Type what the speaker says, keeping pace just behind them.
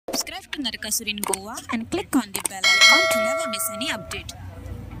Narkasur in Goa and click on the bell icon to never miss any update.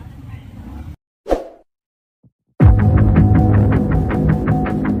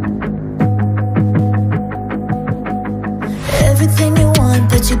 Everything you want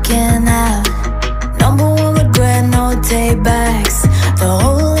but you can't have. Number one regret, no takebacks. The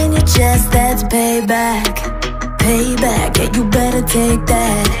hole in your chest, that's payback. Payback, yeah, you better take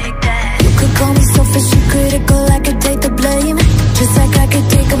that. You could call me selfish and critical, I could take the blame. Just like I could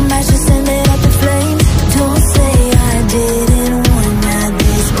take a match and send it up in flames. Don't say I didn't want that.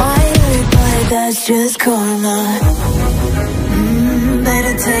 This might hurt, but that's just karma.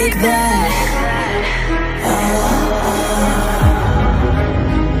 Better take that.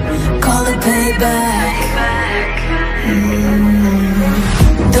 Call it payback.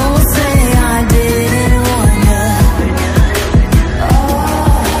 Don't say I didn't want ya.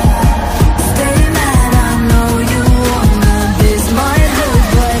 Stay mad, I know you wanna. This might hurt,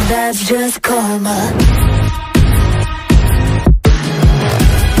 but that's just karma.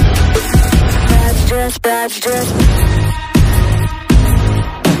 That's just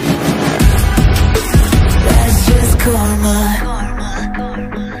karma.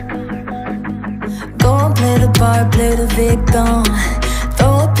 Go and play the part, play the victim.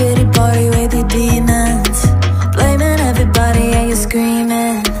 Throw a pity party with your demons. Blaming everybody and you're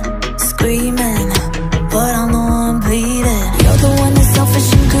screaming, screaming, but I'm the one bleeding. You're the one that's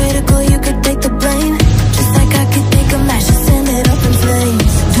selfish and critical, you could take the blame. Just like I could take a match and send it up in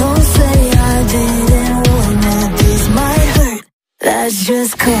flames. Don't say I didn't want that. This might hurt, that's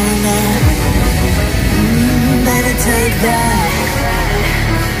just karma. Better take that.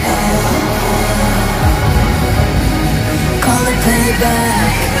 Call it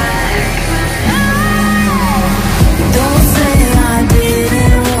payback. Don't say I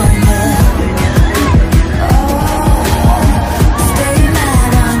didn't want ya. Stay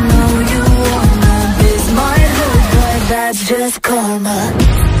mad, I know you wanna. This might hurt, but that's just karma.